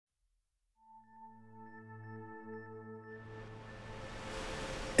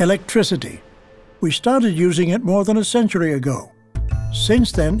Electricity. We started using it more than a century ago.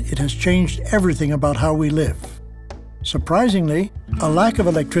 Since then, it has changed everything about how we live. Surprisingly, a lack of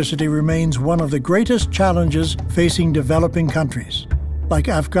electricity remains one of the greatest challenges facing developing countries, like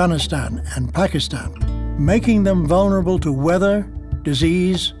Afghanistan and Pakistan, making them vulnerable to weather,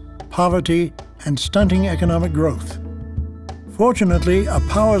 disease, poverty, and stunting economic growth. Fortunately, a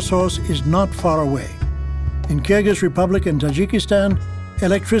power source is not far away. In Kyrgyz Republic and Tajikistan,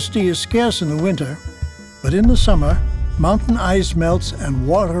 electricity is scarce in the winter, but in the summer, mountain ice melts and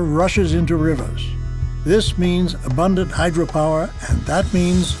water rushes into rivers. This means abundant hydropower, and that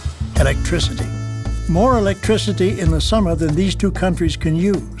means electricity. More electricity in the summer than these two countries can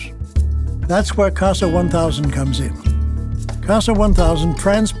use. That's where CASA 1000 comes in. CASA 1000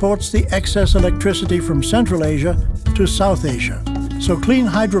 transports the excess electricity from Central Asia to South Asia, so clean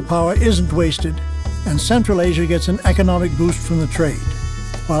hydropower isn't wasted, and Central Asia gets an economic boost from the trade,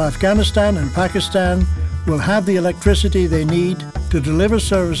 while Afghanistan and Pakistan will have the electricity they need to deliver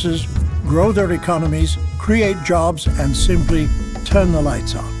services, grow their economies, create jobs, and simply turn the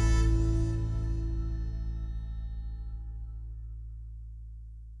lights on.